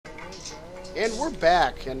And we're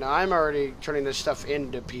back, and I'm already turning this stuff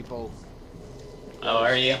into people. Oh,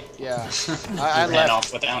 are you? Yeah. I ran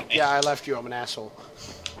off without me. Yeah, I left you. I'm an asshole.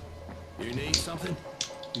 You need something?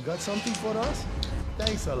 You got something for us?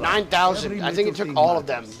 Thanks a lot. 9,000. I think it took all of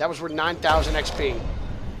them. That was worth 9,000 XP.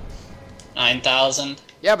 9,000?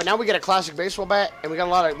 Yeah, but now we get a classic baseball bat, and we got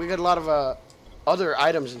a lot of other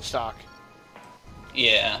items in stock.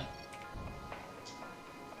 Yeah.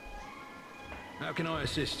 How can I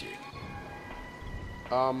assist you?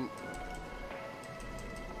 Oh,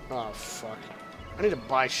 fuck. I need to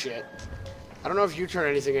buy shit. I don't know if you turned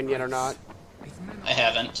anything in yet or not. I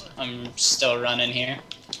haven't. I'm still running here.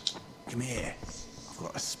 Come here. I've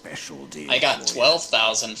got a special deal. I got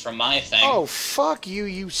 12,000 from my thing. Oh, fuck you,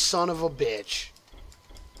 you son of a bitch.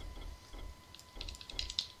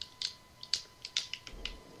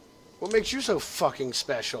 What makes you so fucking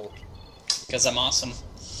special? Because I'm awesome.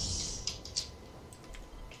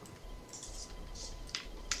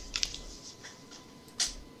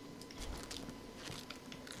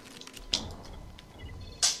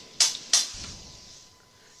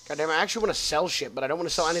 Goddamn, I actually want to sell shit, but I don't want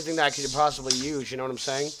to sell anything that I could possibly use, you know what I'm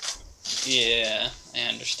saying? Yeah, I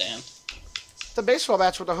understand. The baseball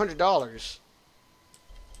bat's worth $100.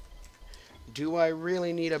 Do I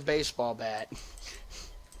really need a baseball bat?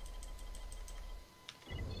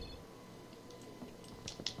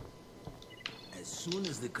 As soon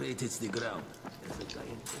as the crate hits the ground, there's a guy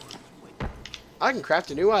in form. Wait. I can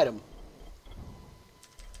craft a new item.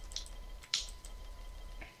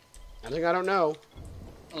 I think I don't know.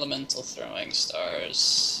 Elemental throwing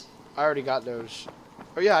stars. I already got those.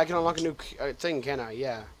 Oh yeah, I can unlock a new thing, can I?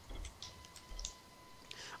 Yeah.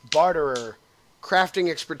 Barterer. Crafting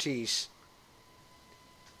expertise.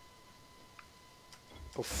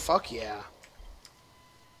 Oh, fuck yeah.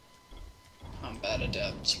 Combat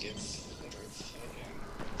adept to give...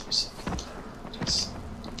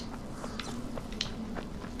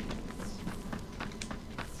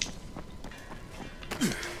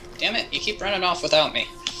 Damn it, you keep running off without me.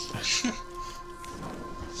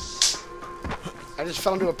 I just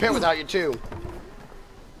fell into a pit without you, too.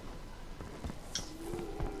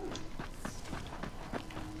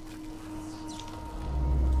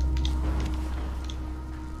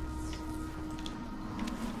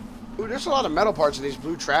 Ooh, there's a lot of metal parts in these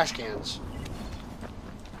blue trash cans.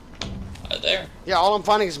 Are there? Yeah, all I'm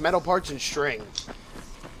finding is metal parts and string.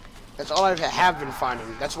 That's all I have been finding.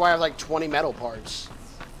 That's why I have like 20 metal parts.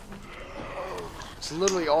 It's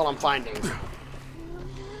literally all I'm finding.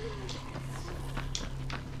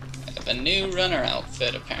 I have a new runner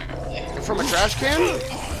outfit, apparently. And from a trash can?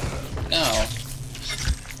 No.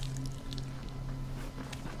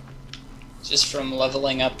 Just from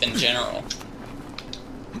leveling up in general.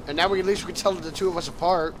 And now at least we can tell the two of us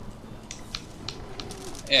apart.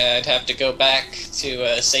 Yeah, I'd have to go back to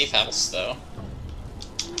a safe house, though.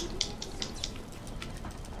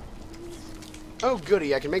 Oh,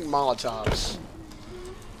 goody, I can make Molotovs.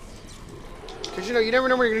 Because, you know, you never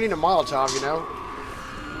know where you're going to need a Molotov, you know?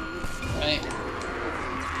 Right?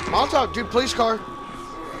 Molotov, dude, police car.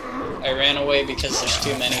 I ran away because there's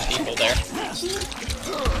too many people there.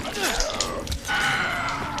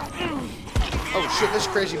 Oh, shit, this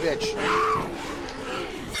crazy bitch.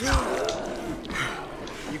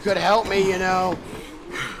 You could help me, you know.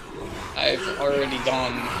 I've already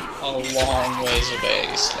gone a long ways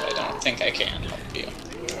away, so I don't think I can help you.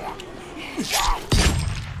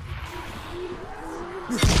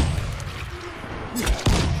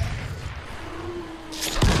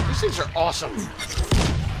 These things are awesome.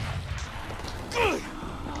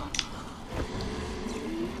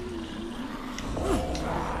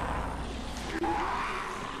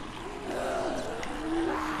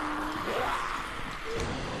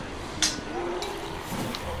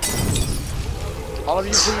 All of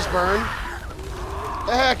you, please burn.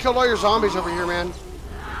 Hey, I killed all your zombies over here, man.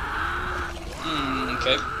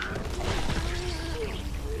 Okay.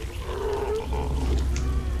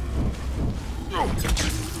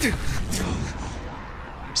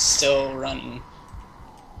 I'm still running.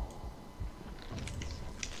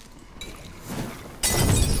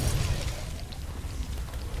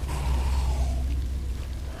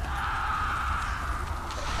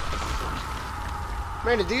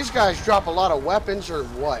 Man, did these guys drop a lot of weapons or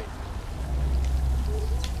what?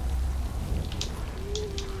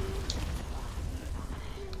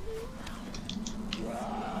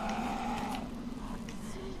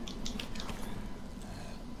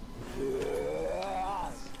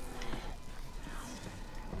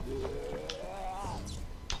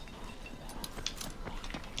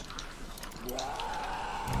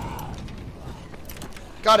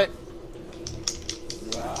 Got it.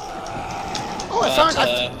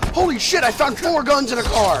 Holy shit! I found 4 guns in a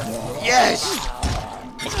car. Yes.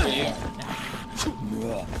 Good for you.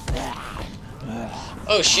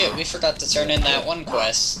 Oh shit, we forgot to turn in that one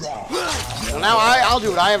quest. Well, now I'll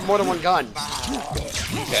do it. I have more than 1 gun.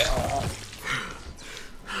 Okay.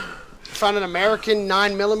 Found an American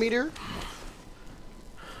 9mm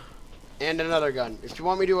and another gun. If you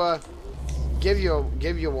want me to give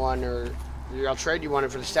you one, or I'll trade you one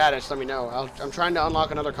for the status, let me know. I'm trying to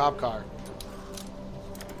unlock another cop car.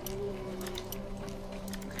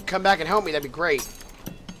 Come back and help me, that'd be great.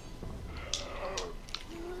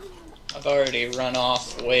 I've already run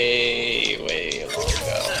off way long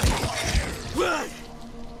ago.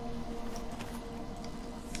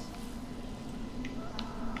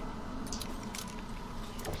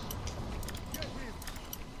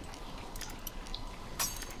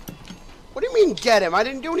 What do you mean, get him? I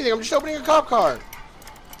didn't do anything. I'm just opening a cop car.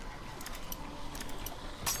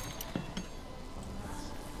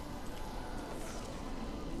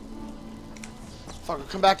 Fuck, I'll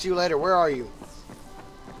come back to you later. Where are you?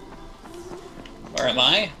 Where am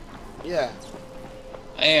I? Yeah.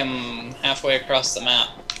 I am halfway across the map.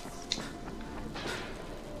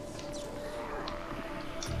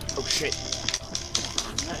 Oh, shit.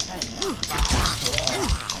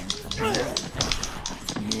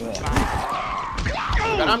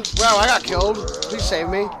 Wow, I got killed. Please save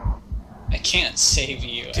me. I can't save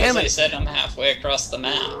you. Damn As I it. said, I'm halfway across the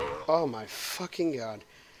map. Oh my fucking god.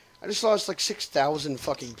 I just lost like 6,000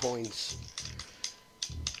 fucking points.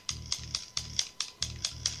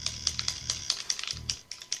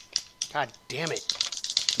 God damn it.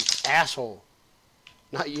 You asshole.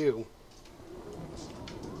 Not you.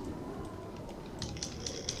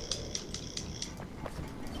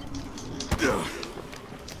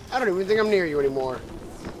 I don't even think I'm near you anymore.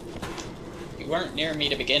 You weren't near me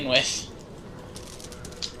to begin with.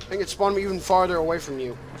 I think it spawned me even farther away from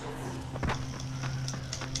you.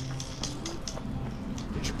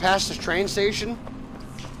 Did you pass the train station?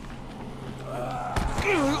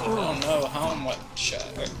 Oh no, how much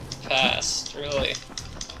I passed, really?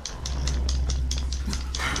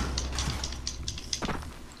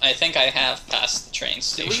 I think I have passed the train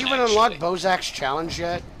station. Did we even unlock Bozak's challenge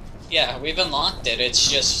yet? Yeah, we've unlocked it.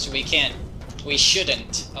 It's just we can't. We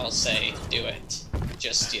shouldn't, I'll say, do it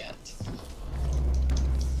just yet.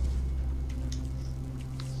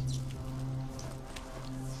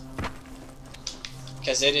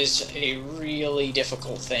 Because it is a really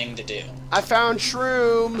difficult thing to do. I found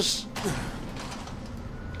shrooms!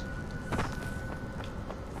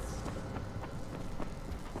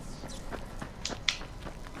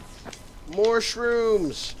 More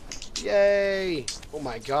shrooms! Yay! Oh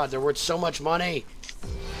my god, they're worth so much money!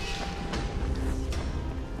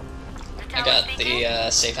 I got the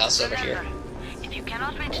safe house over here. If you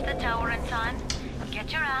cannot reach the tower in time, get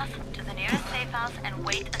your ass to the nearest safe house and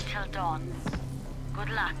wait until dawn. Good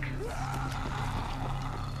luck.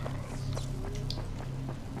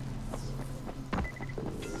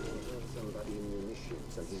 Somebody in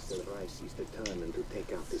munitions and he still rises determined to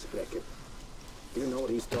take out this bracket. Do you know what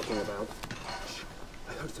he's talking about? Shh,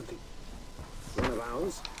 I heard something. One of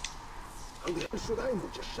ours? How the hell should I know?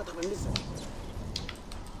 Just shut up and listen.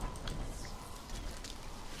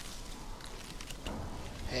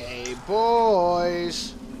 Hey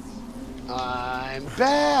boys! I'm I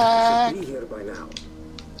back! should be here by now.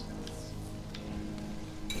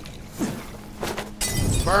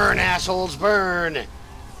 Burn, assholes, burn! I'm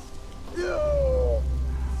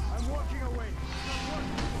walking away.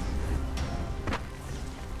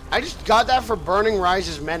 I just got that for burning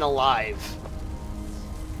Rise's men alive.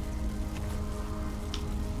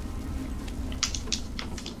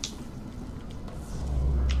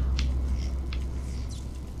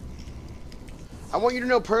 I want you to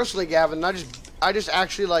know personally, Gavin, I just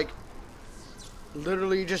actually, like,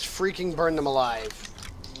 literally just freaking burn them alive.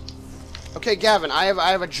 Okay, Gavin, I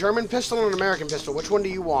have a German pistol and an American pistol. Which one do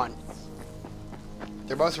you want?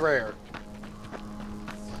 They're both rare.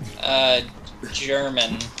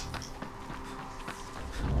 German.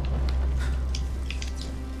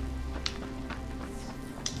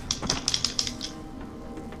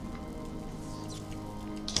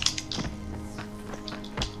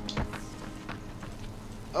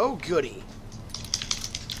 Oh, goody.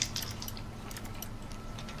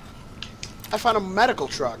 I found a medical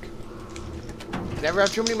truck. Never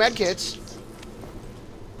have too many med kits.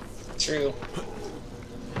 True.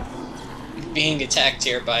 Being attacked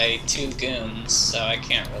here by 2 goons, so I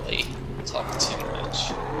can't really talk too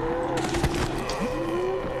much.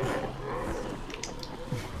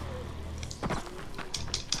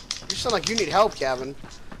 You sound like you need help, Gavin.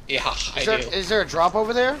 Yeah, I Is do. there a drop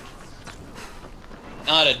over there?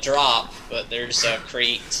 not a drop, but there's a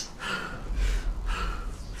crate.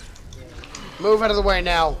 Move out of the way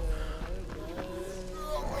now.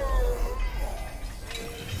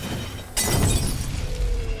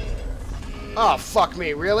 Oh, fuck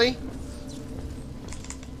me, really?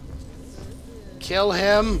 Kill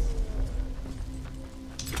him.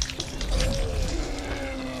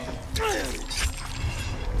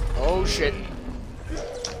 Oh, shit.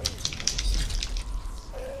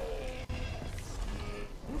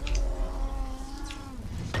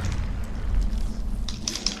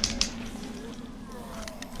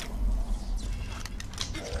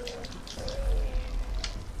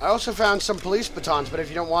 I also found some police batons, but if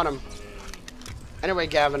you don't want them. Anyway,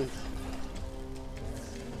 Gavin.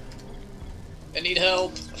 I need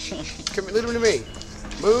help. Come, leave them to me.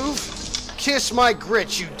 Move. Kiss my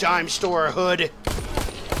grits, you dime store hood.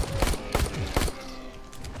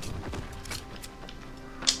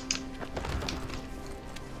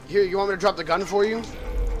 Here, you want me to drop the gun for you?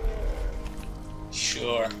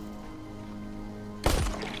 Sure.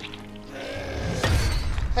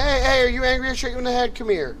 Hey, are you angry? I shot you in the head. Come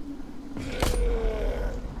here. It's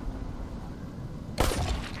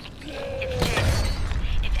Jim.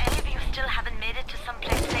 If any of you still haven't made it to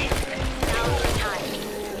someplace safe, now's the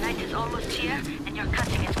time. Night is almost here, and your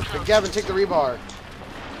cutting is Hey, close. Gavin, take the rebar.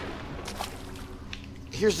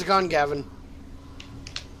 Here's the gun, Gavin.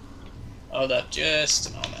 Hold up just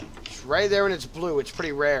a moment. It's right there and it's blue. It's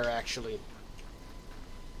pretty rare, actually.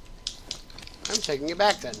 I'm taking it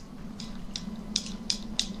back, then.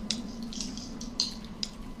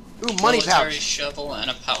 Ooh, money Military pouch. shovel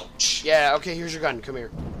and a pouch. Yeah, okay, here's your gun. Come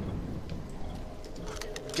here.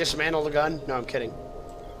 Dismantle the gun? No, I'm kidding.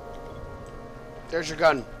 There's your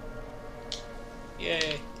gun.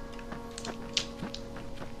 Yay.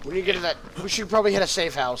 When you get to that, we should probably hit a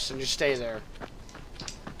safe house and just stay there.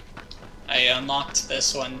 I unlocked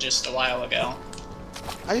this one just a while ago.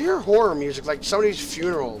 I hear horror music, like somebody's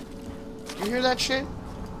funeral. Do you hear that shit?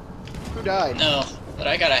 Who died? No, but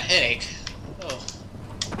I got a headache. Oh.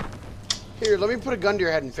 Here, let me put a gun to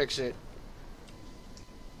your head and fix it.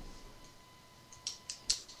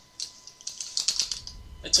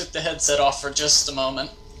 I took the headset off for just a moment.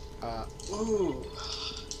 Ooh.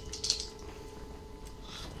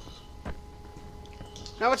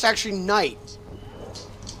 Now it's actually night.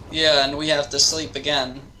 Yeah, and we have to sleep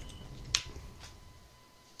again.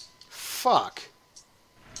 Fuck.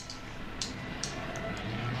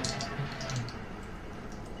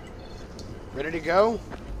 Ready to go?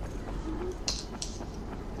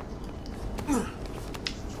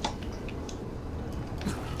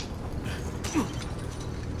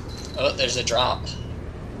 Oh, there's a drop.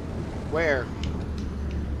 Where?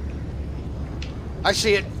 I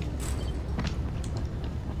see it.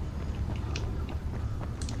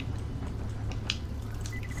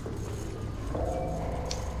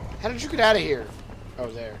 How did you get out of here? Oh,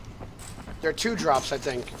 there. There are 2 drops, I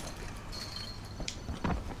think.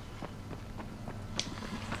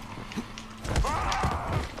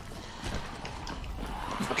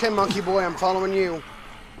 Okay, monkey boy, I'm following you.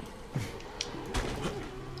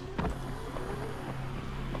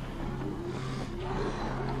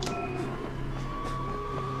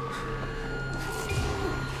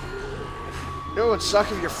 You know what would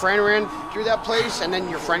suck if your friend ran through that place and then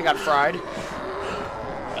your friend got fried?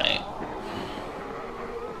 Right.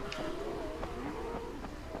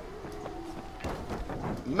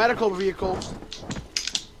 Medical vehicle.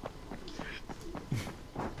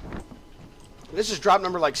 This is drop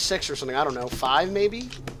number like 6 or something. I don't know. 5 maybe?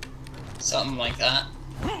 Something like that.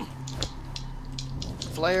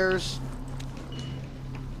 Flares.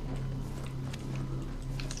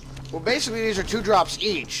 Well, basically these are 2 drops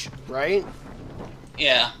each, right?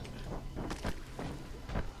 Yeah.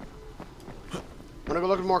 Want to go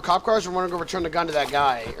look at more cop cars or want to go return the gun to that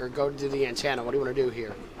guy? Or go to the antenna? What do you want to do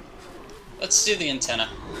here? Let's do the antenna.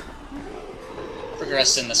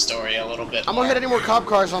 Progress in the story a little bit I'm more. gonna hit any more cop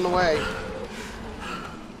cars on the way.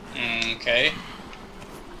 Okay.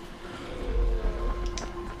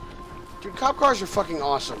 Dude, cop cars are fucking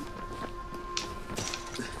awesome.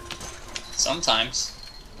 Sometimes.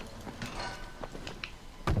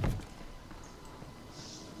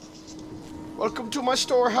 Welcome to my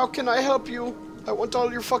store. How can I help you? I want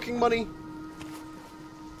all your fucking money.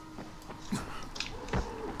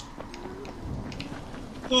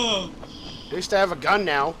 At least I have a gun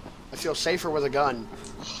now. I feel safer with a gun.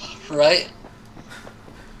 Right?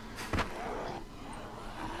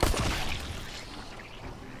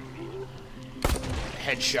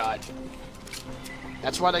 Headshot.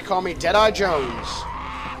 That's why they call me Deadeye Jones.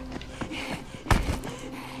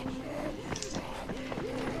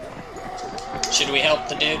 Should we help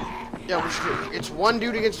the dude? Yeah, we should. It's one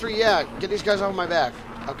dude against three. Yeah, get these guys off my back.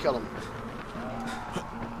 I'll kill him.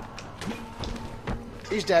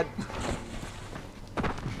 He's dead.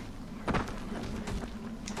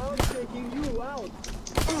 I'm taking you out.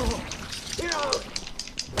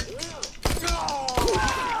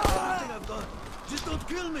 Just don't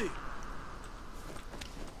kill me.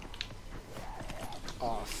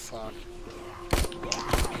 Oh, fuck.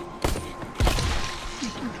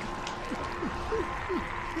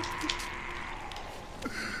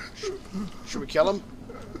 Should we kill him?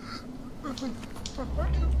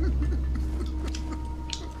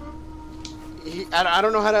 I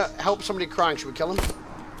don't know how to help somebody crying. Should we kill him? Just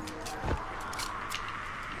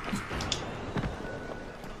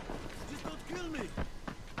don't kill me.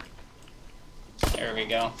 There we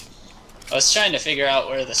go. I was trying to figure out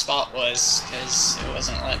where the spot was, because it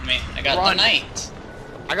wasn't letting me. I got Run. the knight.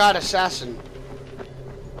 I got assassin.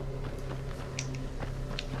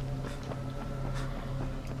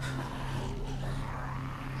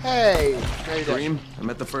 Hey, how you doing? Dream, I'm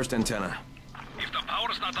at the first antenna. If the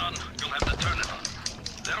power's not on, you'll have to turn it on.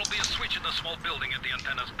 There'll be a switch in the small building at the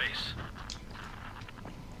antenna's base.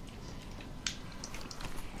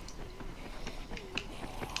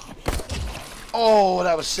 Oh,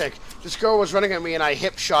 that was sick. This girl was running at me and I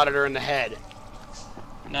hip shotted her in the head.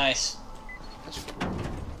 Nice.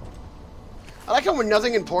 I like how when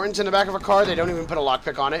nothing important's in the back of a car, they don't even put a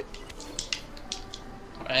lockpick on it.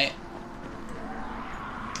 Right?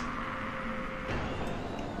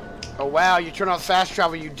 Oh wow, you turn off fast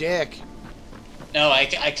travel, you dick. No, I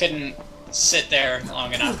couldn't sit there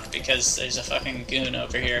long enough because there's a fucking goon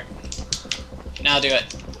over here. Now do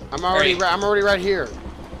it. I'm already right here.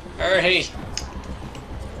 Hurry.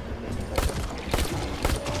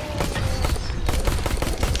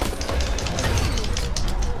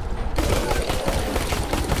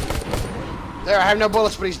 There, I have no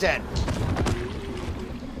bullets, but he's dead.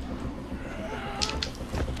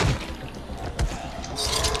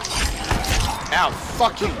 Ow,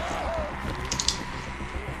 fuck you.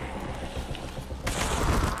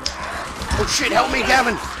 Oh shit, help me,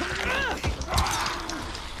 Gavin.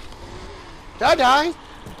 Did I die?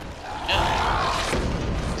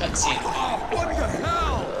 Cutscene. What the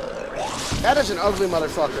hell? That is an ugly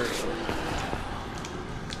motherfucker.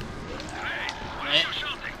 Right?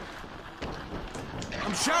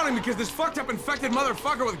 I'm shouting because this fucked up infected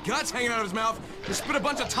motherfucker with guts hanging out of his mouth just spit a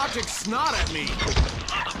bunch of toxic snot at me.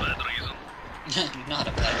 Not a bad reason. Not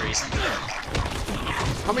a bad reason.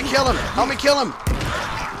 Help me kill him. Help me kill him.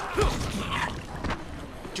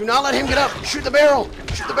 Do not let him get up. Shoot the barrel.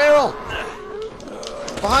 Shoot the barrel.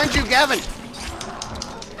 Behind you, Gavin.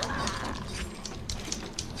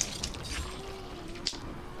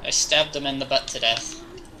 I stabbed him in the butt to death.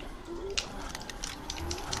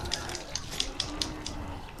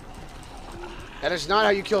 That is not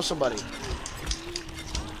how you kill somebody.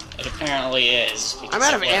 It apparently is. I'm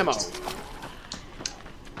out of ammo.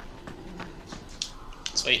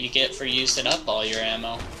 That's what you get for using up all your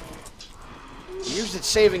ammo. You used it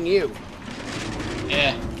saving you.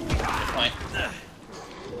 Yeah, good point.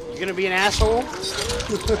 You gonna be an asshole?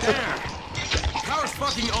 Power's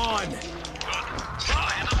fucking on.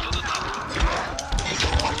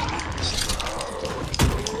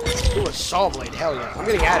 Ooh, a saw blade. Hell yeah. I'm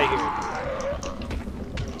getting out of here.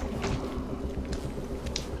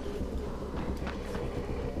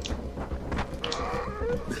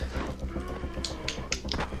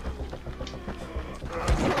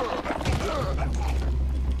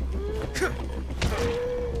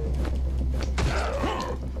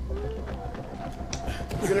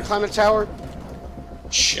 You gonna climb the tower?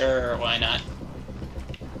 Sure, why not?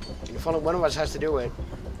 If only one of us has to do it.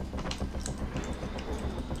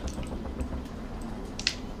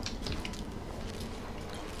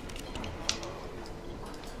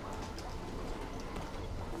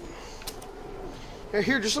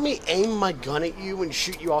 Here, just let me aim my gun at you and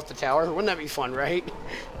shoot you off the tower. Wouldn't that be fun, right?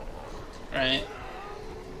 Right.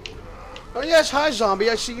 Oh yes, hi zombie,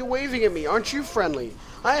 I see you waving at me. Aren't you friendly?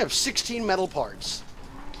 I have 16 metal parts.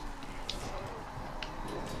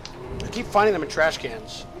 I keep finding them in trash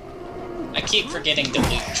cans. I keep forgetting to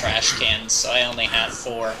loot trash cans, so I only have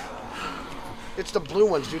 4. It's the blue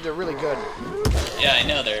ones, dude. They're really good. Yeah, I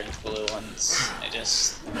know they're the blue ones. I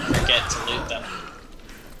just forget to loot them.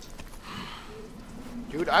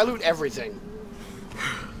 Dude, I loot everything.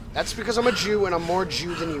 That's because I'm a Jew and I'm more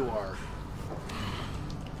Jew than you are.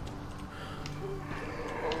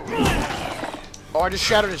 Oh, I just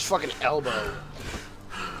shattered his fucking elbow.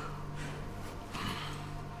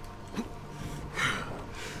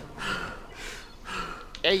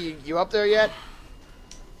 Hey, you up there yet?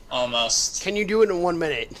 Almost. Can you do it in 1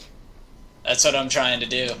 minute? That's what I'm trying to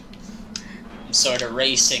do. I'm sort of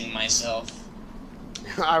racing myself.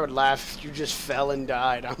 I would laugh if you just fell and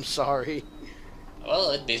died. I'm sorry.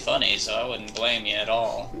 Well, it'd be funny, so I wouldn't blame you at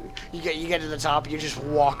all. You get to the top, you just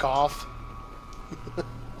walk off.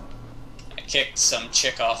 I kicked some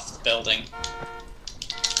chick off the building.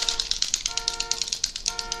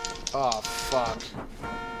 Oh, fuck.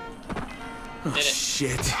 Did it?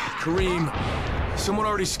 Shit. Kareem, someone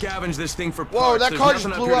already scavenged this thing for parts. Whoa, that There's car just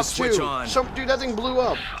nothing blew here up to switch too. on. Dude, that thing blew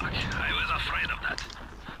up. Fuck, I was afraid of that.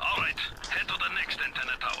 Alright, head to the next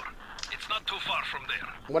antenna tower. It's not too far from there.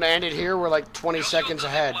 When I ended here, we're like 20 Just seconds use the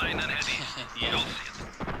ahead. zip line and head east. Yeah. You'll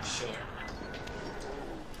see it. Sure.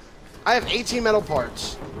 I have 18 metal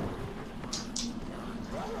parts.